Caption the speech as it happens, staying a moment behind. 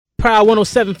Power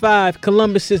 107.5,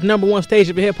 Columbus's #1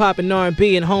 station for hip-hop and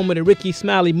R&B and home of the Ricky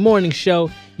Smiley Morning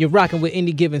Show. You're rocking with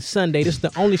Any Given Sunday. This is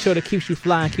the only show that keeps you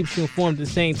fly and keeps you informed at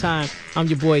the same time. I'm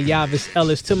your boy, Yavis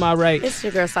Ellis. To my right, it's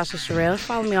your girl, Sasha Sherrill.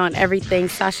 Follow me on everything,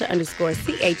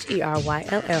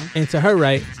 Sasha_CHERYLL. And to her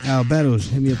right, Al Battles.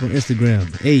 Hit me up on Instagram,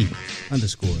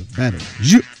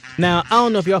 _Battles. Now, I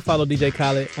don't know if y'all follow DJ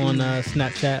Khaled on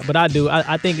Snapchat, but I do.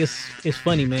 I think it's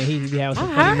funny, man. He be having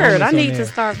some funny moments I need on to there.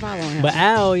 start following him. But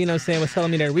Al, you know what I'm saying, was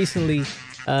telling me that recently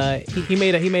he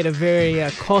made a very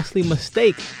costly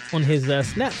mistake on his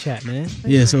Snapchat, man.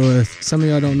 Yeah, so if some of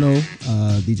y'all don't know,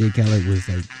 DJ Khaled was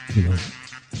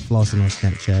flossing on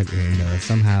Snapchat, and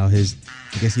somehow I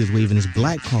guess he was waving his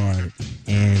black card,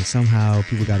 and somehow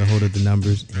people got a hold of the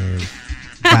numbers, and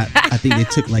I think they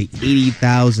took like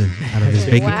 80,000 out of his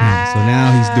bank account. So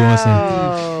now he's doing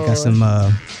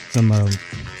some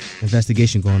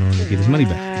investigation going on to get his money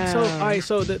back. So, all right,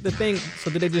 so the thing,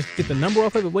 so did they just get the number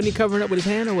off of it? Wasn't he covering up with his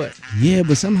hand or what? Yeah,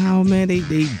 but somehow, man, I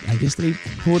guess they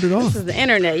pulled it off. This is the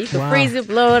internet. You can freeze it,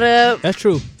 blow it up. That's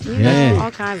true. You know,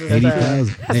 all kinds of stuff.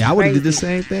 80,000. Hey, I would have did the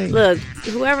same thing. Look,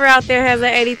 whoever out there has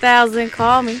that 80,000,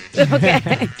 call me.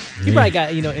 Okay. You probably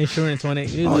got insurance on it.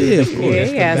 Oh yeah, of course. Yeah,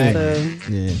 he has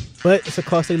to. Yeah. But it's a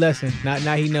costly lesson.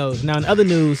 Now he knows. Now in other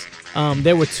news,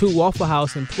 there were 2 Waffle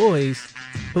House employees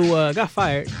who got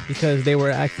fired because they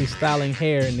were actually styling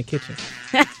hair in the kitchen.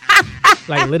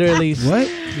 Like literally, what?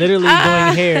 Literally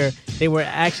doing hair. They were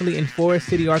actually in Forest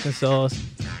City, Arkansas,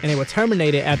 and they were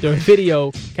terminated after a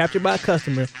video captured by a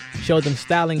customer showed them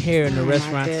styling hair in the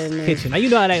restaurant's kitchen. Now you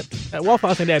know how that Waffle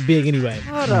House ain't that big anyway.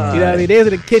 Hold on. You know what I mean? They was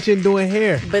in the kitchen doing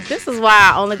hair. But this is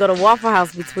why I only go to Waffle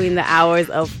House between the hours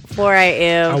of 4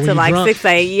 a.m. to like drunk? 6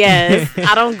 a.m. Yes,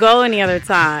 I don't go any other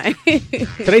time. So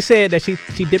they said that she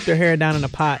dipped her hair down in a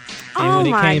pot, and when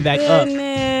it came back up,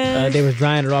 they was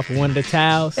drying it off with one of the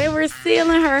towels. They were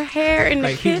sealing her hair in the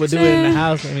kitchen. Like people do it in the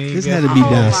house. I mean, this had to be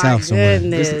down south somewhere.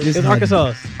 It's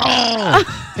Arkansas. Oh,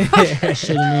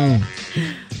 should have known.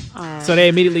 So they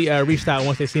immediately reached out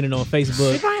once they seen it on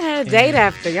Facebook. She probably had a date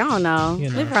after. Y'all know.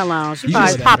 Leave her alone. She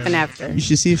probably popping after. You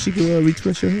should see if she can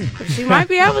retwist your hair. She might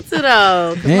be able to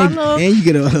though. And you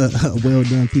get a well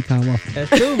done pecan waffle. That's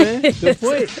true, man. Good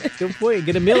point. Good point.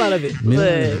 Get a meal out of it.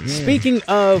 Speaking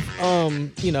of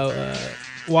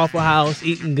Waffle House,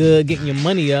 eating good, getting your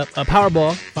money up.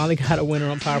 Powerball finally got a winner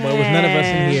on Powerball. It was none of us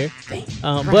in here.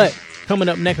 But coming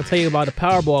up next, I'll tell you about the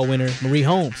Powerball winner, Marie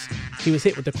Holmes. She was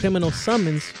hit with a criminal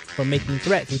summons for making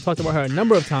threats. We talked about her a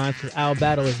number of times because Al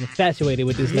Battle is infatuated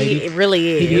with this lady. It really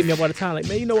is. He hit me up all the time like,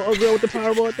 man, you know what old girl with the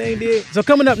Powerball thing did? So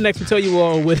coming up next, we'll tell you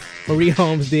all what Marie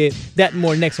Holmes did. That and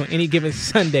more next on Any Given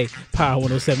Sunday, Power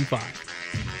 107.5.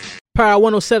 Power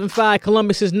 107.5,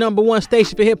 Columbus's #1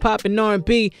 station for hip-hop and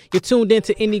R&B. You're tuned in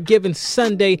to Any Given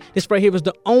Sunday. This right here is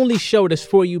the only show that's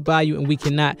for you, by you, and we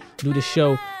cannot do the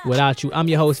show without you. I'm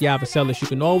your host, Yavis Ellis. You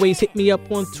can always hit me up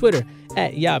on Twitter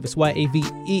at Yavis,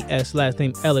 Yaves, last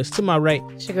name Ellis. To my right,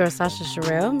 it's your girl, Sasha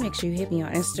Sherrill. Make sure you hit me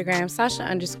on Instagram,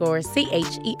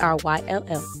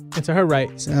 Sasha_CHERYLL. And to her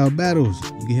right, it's Al Battles.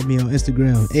 You can hit me on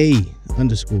Instagram,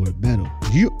 _Battle.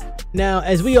 Now,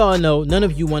 as we all know, none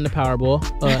of you won the Powerball,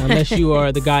 unless you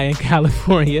are the guy in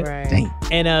California. Right. Dang.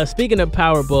 And speaking of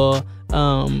Powerball,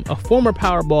 a former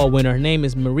Powerball winner, her name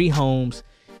is Marie Holmes.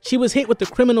 She was hit with the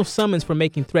criminal summons for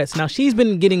making threats. Now, she's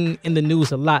been getting in the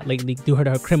news a lot lately due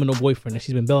to her criminal boyfriend, and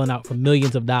she's been bailing out for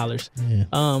millions of dollars. Yeah.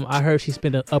 I heard she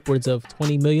spent upwards of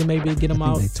 $20 million maybe to get them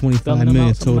out. Like 25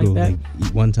 million total, like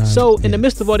one time. So, in the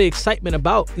midst of all the excitement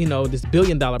about, this $1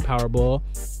 billion Powerball,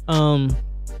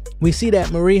 we see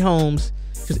that Marie Holmes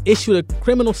just issued a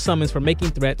criminal summons for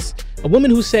making threats. A woman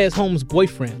who says Holmes'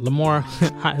 boyfriend, Lamar,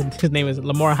 his name is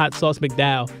Lamar Hot Sauce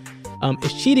McDowell,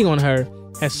 is cheating on her,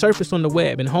 has surfaced on the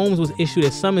web. And Holmes was issued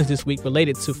a summons this week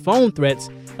related to phone threats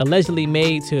allegedly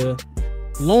made to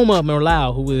Loma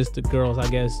Merlau, who is the girl's, I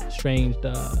guess, estranged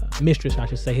mistress, I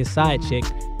should say, his side chick.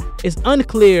 It's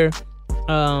unclear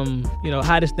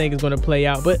how this thing is going to play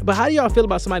out. But how do y'all feel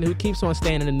about somebody who keeps on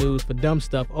staying in the news for dumb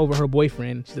stuff over her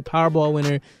boyfriend? She's a Powerball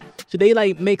winner. Should they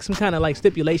make some kind of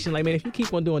stipulation? Like, man, if you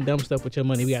keep on doing dumb stuff with your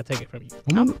money, we got to take it from you.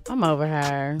 I'm over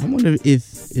her. I wonder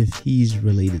if he's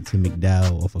related to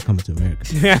McDowell off of Coming to America.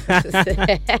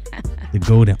 The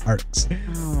Golden Arcs.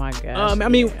 Oh my gosh.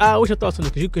 What's your thoughts on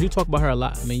this? Because you talk about her a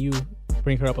lot. I mean, you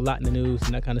bring her up a lot in the news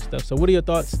and that kind of stuff. So what are your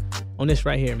thoughts on this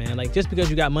right here, man? Like, just because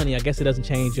you got money, I guess it doesn't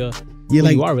change who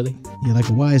you are, really. Yeah, like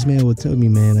a wise man will tell me,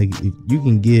 man, like if you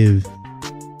can give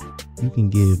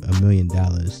 $1 million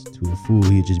to a fool,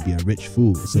 he'll just be a rich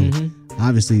fool. So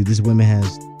obviously this woman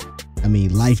has,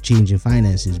 life-changing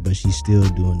finances, but she's still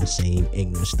doing the same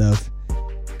ignorant stuff.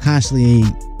 Constantly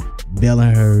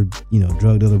bailing her,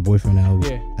 drug dealer boyfriend out.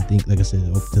 Yeah. I think, like I said,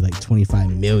 up to like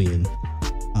 $25 million.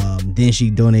 Then she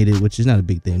donated, which is not a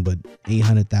big thing, but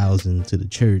 $800,000 to the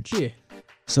church. Yeah.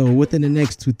 So within the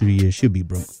next 2-3 years, she'll be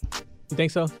broke. You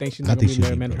think so? Think she's I not think gonna she'll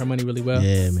be be manage her broke. money really well?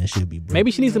 Yeah, man, she'll be broke.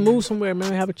 Maybe she needs to move somewhere,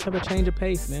 man. Have a change of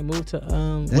pace, man. Move to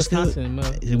Wisconsin.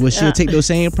 Well, she'll take those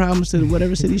same problems to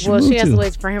whatever city she Well, moves she has to. to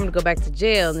wait for him to go back to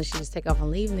jail, and then she just take off and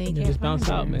leave, and then he can't just find bounce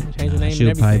her. out, man. Change the name She'll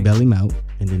and probably everything. bail him out,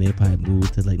 and then they'll probably move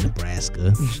to like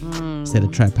Nebraska instead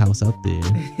of Trap House out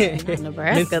there. Not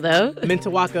Nebraska, though.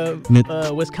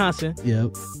 Mintawaka, Wisconsin.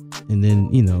 Yep. And then,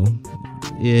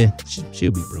 yeah,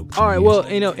 she'll be broke. All right, well,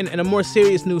 in a more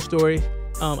serious news story,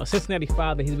 a Cincinnati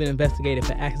father, he's been investigated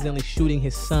for accidentally shooting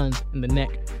his son in the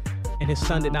neck, and his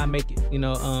son did not make it.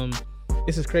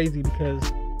 This is crazy because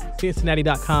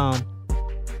Cincinnati.com,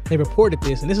 they reported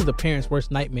this, and this is the parent's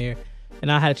worst nightmare.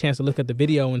 And I had a chance to look at the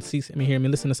video and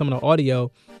listen to some of the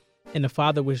audio, and the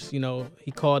father was,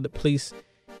 he called the police.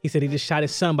 He said he just shot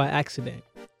his son by accident,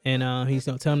 and he's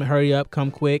telling him to hurry up, come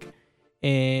quick.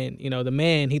 And, the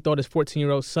man, he thought his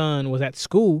 14-year-old son was at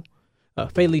school,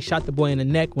 fatally shot the boy in the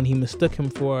neck when he mistook him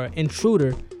for an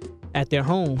intruder at their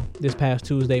home this past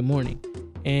Tuesday morning.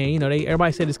 And,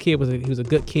 everybody said this kid he was a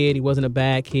good kid. He wasn't a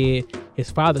bad kid. His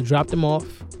father dropped him off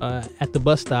at the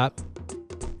bus stop.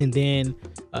 And then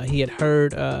he had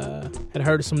heard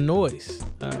some noise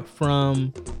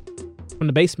from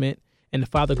the basement. And the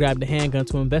father grabbed the handgun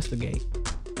to investigate.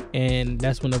 And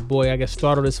that's when the boy, I guess,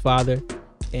 startled his father.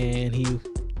 And he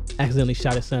accidentally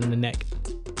shot his son in the neck,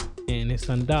 and his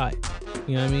son died.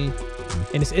 You know what I mean?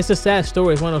 And it's a sad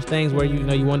story. It's one of those things where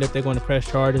you wonder if they're going to press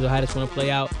charges or how it's going to play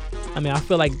out. I mean, I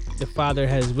feel like the father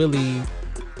has really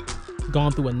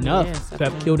gone through enough to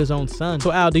have killed his own son.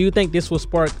 So Al, do you think this will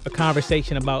spark a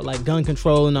conversation about like gun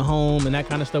control in the home and that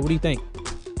kind of stuff? What do you think?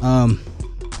 I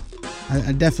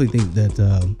definitely think that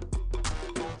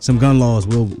some gun laws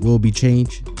will be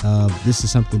changed. This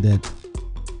is something that,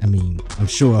 I'm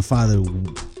sure a father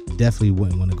definitely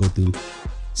wouldn't want to go through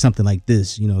something like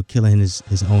this, killing his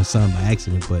own son by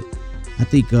accident. But I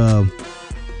think,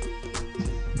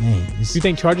 you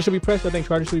think charges should be pressed? I think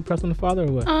charges should be pressed on the father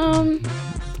or what?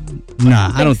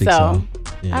 Nah, I don't think so.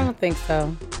 Yeah. I don't think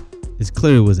so. It's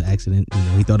clear it was an accident.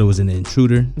 He thought it was an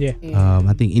intruder. Yeah.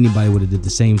 I think anybody would have did the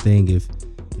same thing if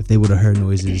they would have heard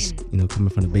noises, coming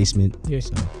from the basement. Yeah.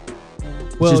 So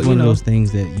Well, it's just one of those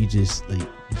things that you just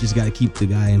got to keep the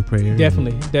guy in prayer.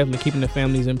 Definitely keeping the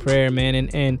families in prayer, man.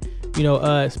 And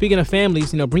speaking of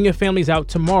families, bring your families out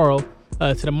tomorrow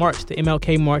to the march, the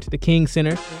MLK March at the King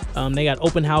Center. They got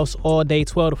open house all day,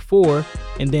 12 to 4,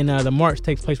 and then the march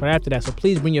takes place right after that. So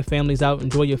please bring your families out,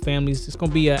 enjoy your families. It's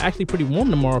gonna be actually pretty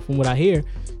warm tomorrow, from what I hear.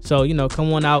 So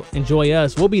come on out, enjoy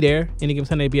us. We'll be there any given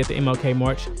Sunday. Be at the MLK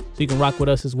March, so you can rock with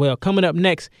us as well. Coming up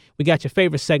next, we got your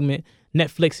favorite segment,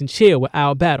 Netflix and Chill with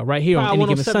Al Battle, right here on Any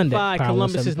Given Sunday.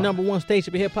 Columbus's #1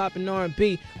 station for hip hop and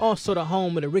R&B, also the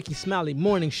home of the Ricky Smiley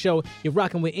Morning Show. You're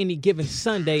rocking with Any Given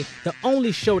Sunday, the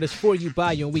only show that's for you,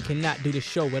 by you, and we cannot do the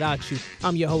show without you.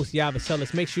 I'm your host, Yavis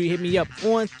Ellis. Make sure you hit me up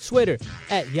on Twitter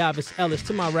at Yavis Ellis.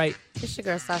 To my right, it's your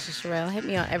girl Sasha Sherrill. Hit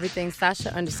me on everything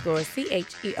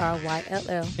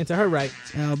Sasha_CHERYLL. And to her right,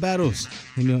 Al Battles.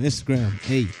 Hit me on Instagram,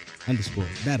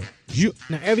 _battle.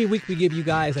 Now, every week we give you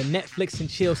guys a Netflix and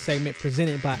Chill segment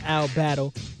presented by Al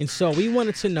Battle. And so we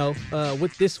wanted to know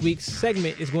what this week's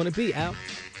segment is going to be, Al.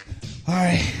 All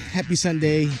right. Happy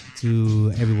Sunday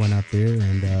to everyone out there.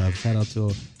 And shout out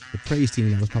to the praise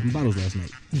team that was popping bottles last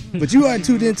night. But you are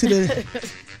tuned into the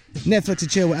Netflix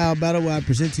and Chill with Al Battle, where I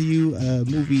present to you a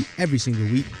movie every single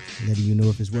week, letting you know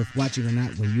if it's worth watching or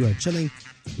not when you are chilling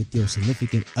with your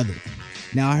significant other.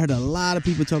 Now, I heard a lot of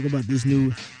people talk about this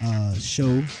new show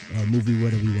or movie,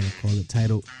 whatever you want to call it,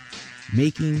 titled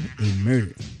Making a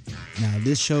Murder. Now,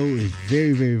 this show is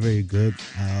very, very, very good.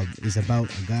 It's about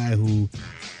a guy who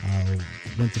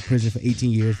went to prison for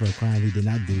 18 years for a crime he did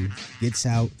not do, gets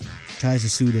out, tries to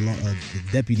sue the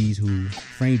deputies who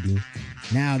framed him.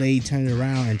 Now they turn it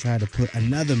around and try to put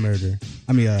another murder,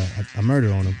 a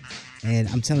murder on him. And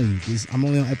I'm telling you, I'm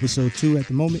only on episode 2 at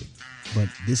the moment, but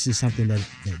this is something that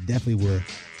definitely will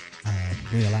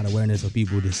bring a lot of awareness for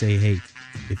people to say, hey,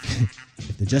 if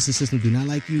the justice system do not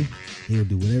like you, they will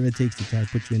do whatever it takes to try to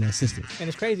put you in that system. And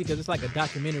it's crazy because it's like a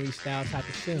documentary style type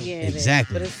of film. Yeah,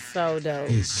 exactly. But it's so dope.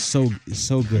 It's so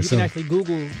good. You can actually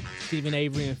Google Stephen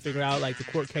Avery and figure out like the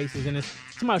court cases, and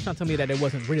somebody was trying to tell me that it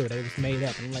wasn't real, that it was made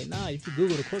up. And I'm like, nah, if you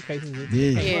Google the court cases, it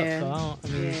came up.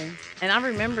 So And I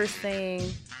remember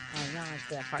saying, oh, y'all not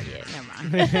to that part yet. Never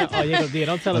mind. Oh, yeah,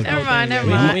 don't tell us. Never mind. We ain't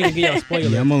gonna get y'all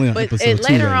spoilers. Yeah, I'm only on episode 2.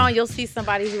 Later on, you'll see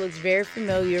somebody who looks very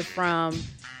familiar from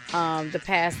the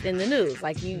past in the news.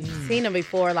 Like you've seen them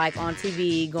before, like on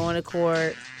TV, going to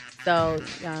court. So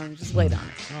just wait on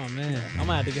it. Oh man, I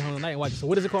might have to get home tonight and watch it. So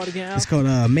what is it called again, Al? It's called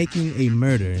Making a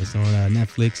Murder. It's on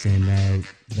Netflix, and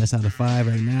that's out of 5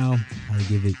 right now. I would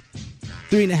give it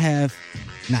 3.5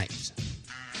 knives.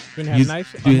 3.5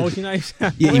 knives? Emoji knives?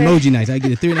 Yeah, emoji knives. I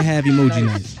get a 3.5 emoji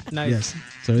knives. Nice. Yes.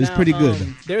 So it's pretty good.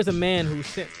 Though. There's a man who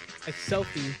sent a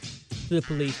selfie to the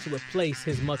police to replace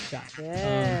his mugshot.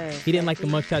 Yes. He didn't like the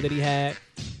mugshot that he had.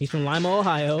 He's from Lima,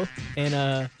 Ohio,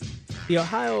 and the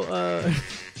Ohio.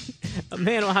 A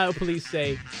man Ohio police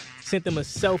say sent them a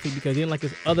selfie because he didn't like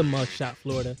his other mugshot,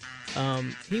 Florida.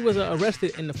 He was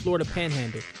arrested in the Florida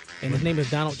Panhandle, and his name is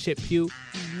Donald Chip Pugh.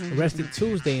 Arrested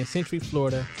Tuesday in Century,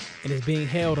 Florida, and is being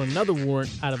held on another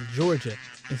warrant out of Georgia.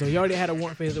 And so he already had a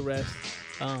warrant for his arrest.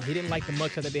 He didn't like the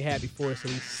mugshot that they had before, so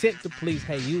he sent the police,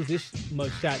 hey, use this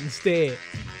mugshot instead,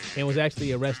 and was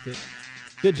actually arrested.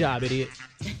 Good job, idiot.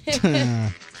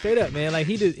 Straight up, man. Like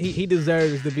he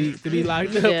deserves to be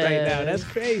locked up right now. That's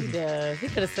crazy. He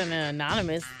could have sent an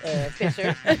anonymous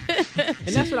picture. And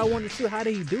that's what I wondered too. How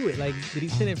did he do it? Like, did he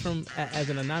send it from as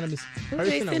an anonymous person? Who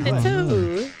did he send or it what?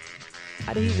 to?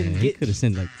 How did he even He get? could have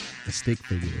sent like a stick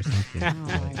figure or something. Oh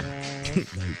my gosh.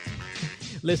 Like,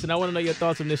 Listen, I want to know your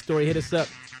thoughts on this story. Hit us up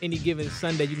any given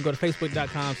Sunday. You can go to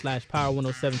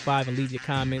facebook.com/power1075 and leave your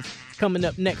comments. Coming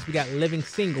up next, we got Living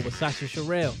Single with Sasha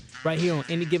Sherrill right here on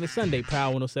Any Given Sunday,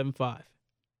 Power 1075.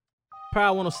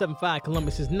 Power 1075,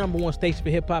 Columbus's #1 station for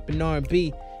hip-hop and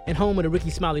R&B, and home of the Ricky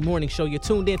Smiley Morning Show. You're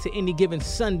tuned in to Any Given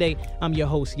Sunday. I'm your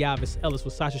host, Yavis Ellis,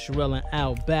 with Sasha Sherrill and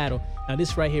Al Battle. Now,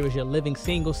 this right here is your Living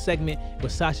Single segment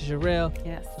with Sasha Sherrill.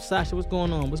 Yes. So, Sasha, what's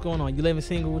going on? What's going on? You living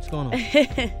single? What's going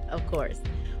on? Of course.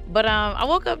 But I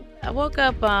woke up,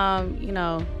 a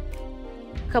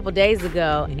couple days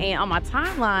ago, and on my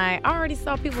timeline, I already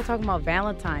saw people talking about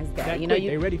Valentine's Day. That quick,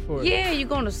 they ready for it. Yeah, you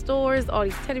go in the stores, all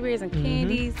these teddy bears and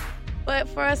candies. But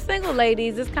for us single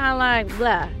ladies, it's kind of like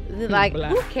blah. Like, Blah.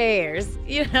 who cares?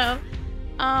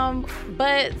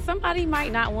 But somebody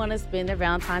might not want to spend their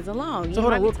Valentine's alone. So you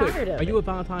hold might on, be real quick. tired of Are it. you a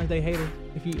Valentine's Day hater?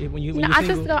 When you're I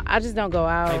single? just don't go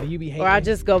out. Like, do you be or I hating?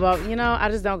 just go out. I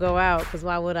just don't go out because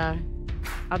why would I?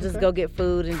 I'll just go get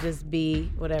food and just be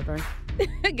whatever.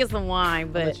 Get some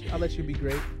wine, but I'll let you be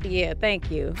great. yeah, thank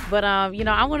you. But I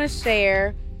want to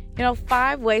share,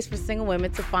 5 ways for single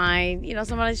women to find,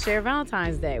 somebody to share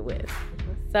Valentine's Day with.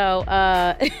 So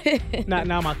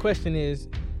Now my question is,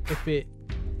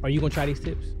 are you gonna try these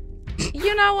tips?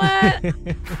 you know what?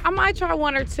 I might try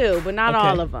 1 or 2, but not Okay,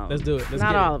 all of them. Let's do it. Let's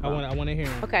not get all it. of them. I want to hear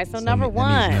them. Okay, so So number that means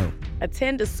 1, no.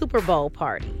 attend a Super Bowl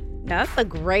party. Now that's a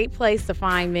great place to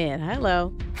find men.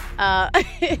 Hello. Why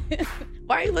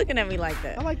are you looking at me like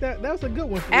that? I like that. That was a good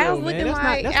one for Al's real, looking man.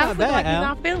 like That's Al's not looking bad, like he's Al.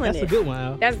 not feeling That's it. a good one,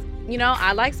 Al. That's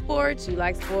I like sports. You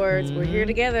like sports. We're here Mhm.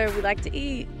 together. We like to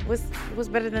eat. What's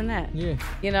better than that? Yeah.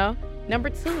 Number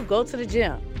 2, go to the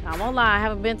gym. I'm gonna lie, I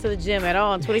haven't been to the gym at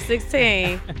all in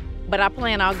 2016, but I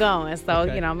plan on going. So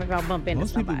Okay. maybe I'll bump into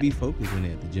most people somebody. be focused when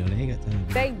they're at the gym. They ain't got time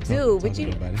to They talk do, but to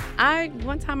nobody.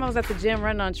 One time I was at the gym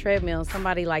running on a treadmill, and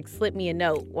somebody slipped me a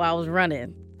note while I was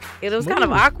running. It was kind of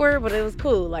Smooth. awkward, but it was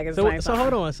cool. Like at the same So time.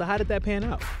 hold on. So how did that pan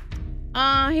out?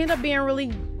 He ended up being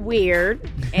really weird,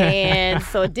 and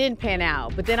so it didn't pan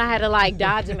out. But then I had to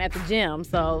dodge him at the gym,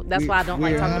 so that's why I don't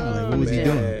like Weird talking how? about Like, him. what was he Yeah.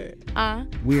 doing?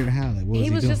 Weird how? Like, what was he He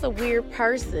was doing? just a weird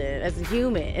person as a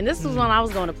human, and this was when I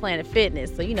was going to Planet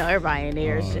Fitness, so everybody in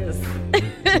there is just. So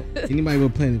anybody go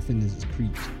Planet Fitness is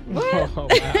creeps. Oh, wow.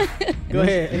 Go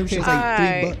ahead. It was just All like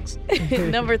right.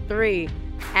 $3. Number 3,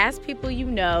 ask people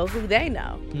who they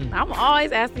know. I'm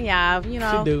always asking y'all, What you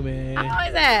do, man? I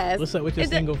always ask. What's up with your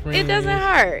single friends? It doesn't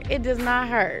hurt. It does not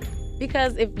hurt.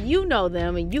 Because if you know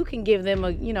them and you can give them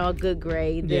a good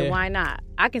grade, then Yeah. why not?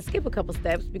 I can skip a couple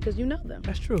steps because you know them.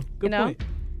 That's true. Good You know? point.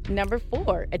 Number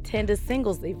 4, attend a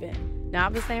singles event. Now,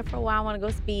 I've been saying for a while I want to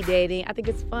go speed dating. I think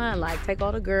it's fun. Take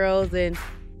all the girls and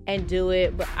do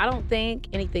it. But I don't think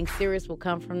anything serious will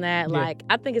come from that. Yeah.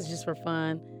 I think it's just for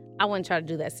fun. I wouldn't try to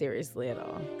do that seriously at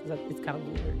all because it's kind of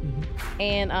weird.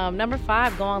 And number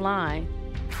 5, go online.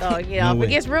 So, No if way. it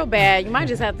gets real bad, you might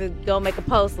just have to go make a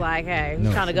post who's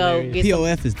No. trying to go Hilarious.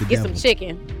 POF is the get devil. some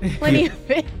chicken. Plenty of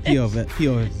fish. POF is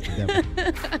the devil.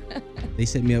 They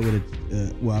set me up with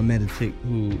I met a chick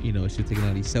who, she was taking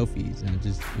all these selfies, and I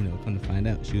just, come to find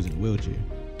out she was in a wheelchair.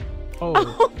 Oh,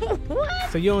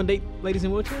 What? so you don't date ladies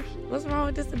in wheelchairs? What's wrong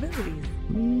with disabilities?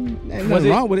 Ain't Was nothing it-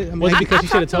 wrong with it. I mean, Was it because I she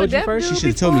should have talked to a told you deaf first? she dude should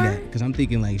have told me before. that, because I'm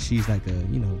thinking she's like a,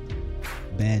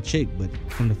 bad chick, but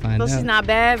come to find So out, she's not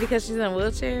bad because she's in a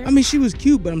wheelchair? I mean, she was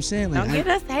cute, but I'm saying like, Don't get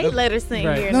us hate letters sent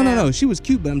Right. here no, now. she was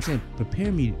cute, but I'm saying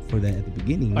prepare me for that at the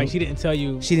beginning. Like no? she didn't tell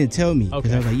you. She didn't tell me because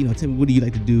Okay. I was like, tell me what do you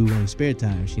like to do on your spare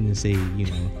time. She didn't say,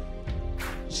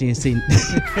 she didn't say.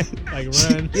 Like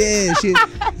run. Yeah,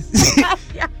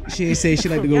 she didn't say she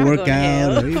like to go Y'all work going to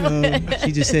out, hell. or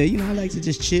she just said, I like to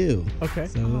just chill. Okay.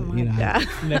 So Oh my God.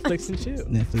 Netflix and chill.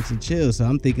 Netflix and chill. So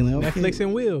I'm thinking like, okay, Netflix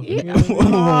and Will. Yeah. You know what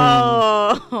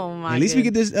I mean? Oh my at least we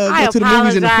get goodness. this I go to the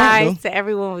movies in the front apologize though. to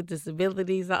everyone with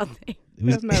disabilities out there. It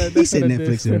was, That's not a- he that's said not a Netflix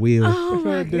diss. and Will. Oh That's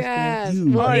my not a discount. gosh.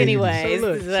 You Well, are. anyways, So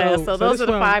look, so so those this are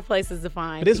the one- 5 places to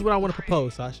find. But this is what I want to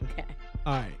propose, Sasha. Okay.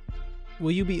 All right.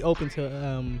 Will you be open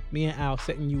to me and Al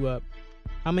setting you up?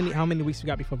 How many weeks we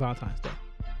got before Valentine's Day?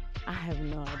 I have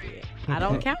no idea. I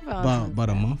don't count About Valentine's.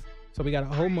 a month. So we got a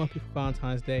whole month before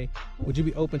Valentine's Day. Would you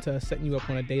be open to us setting you up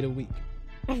on a date a week?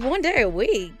 One day a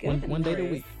week. One date a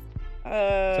week. Uh,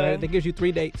 So that gives you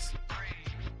 3 dates.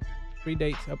 3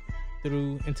 dates up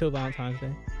through until Valentine's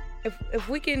Day. if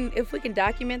we can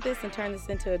document this and turn this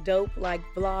into a dope like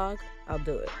vlog, I'll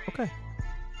do it. Okay.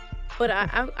 But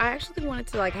I actually wanted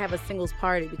to like have a singles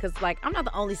party because like I'm not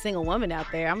the only single woman out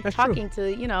there. I'm That's true. talking to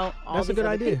all That's a these good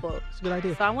other idea. people. That's a good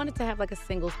idea. So I wanted to have like a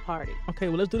singles party. Okay,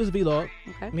 well, let's do this vlog.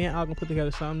 Okay. Me and Al gonna put together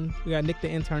something. We got Nick the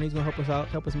intern. He's gonna help us out,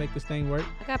 help us make this thing work.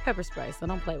 I got pepper spray, so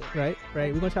don't play with it.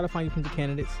 Right. We're gonna try to find you some good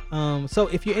candidates. So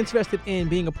if you're interested in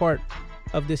being a part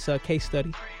of this case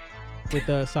study with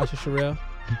Sasha Sherrill,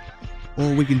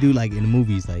 Or we can do like in the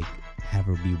movies, like have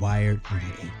her be wired and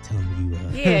like, hey, tell them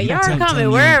you. Yeah, y'all are tell coming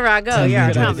me- wherever I go. tell me Y'all are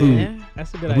you got the coming.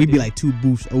 that's a good Like, idea. we'd be like 2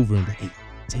 booths over and be like, hey,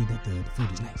 tell you that the food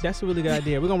is nice. That's a really good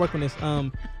idea. We're gonna work on this.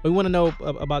 We want to know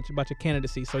about your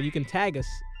candidacy, so you can tag us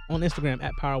on Instagram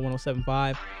at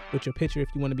Power1075 with your picture if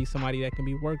you want to be somebody that can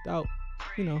be worked out,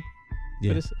 Yeah.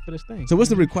 for this thing. So what's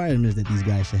the requirements that these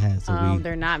guys should have? So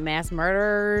They're not mass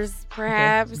murderers,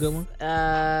 perhaps. that's a good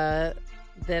one.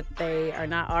 That they are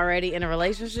not already in a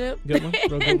relationship Good one, real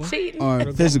good and one. cheating.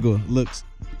 or physical looks.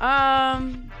 I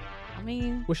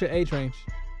mean, What's your age range?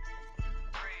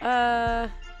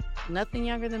 nothing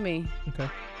younger than me. Okay.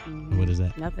 Mhm. What is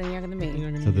that? Nothing younger than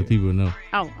me. So the people know.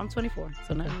 Oh, I'm 24,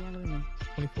 so nothing younger than me.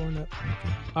 24 and up.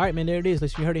 Okay. All right, man, there it is.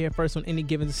 Listen, you heard it here first on Any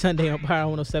Given Sunday on Power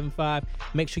 1075.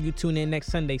 Make sure you tune in next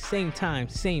Sunday, same time,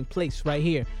 same place, right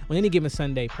here on Any Given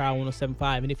Sunday, Power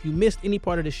 1075. And if you missed any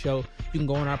part of the show, you can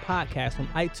go on our podcast on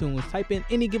iTunes, type in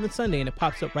Any Given Sunday, and it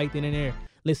pops up right then and there.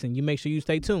 Listen, you make sure you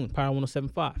stay tuned, Power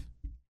 1075.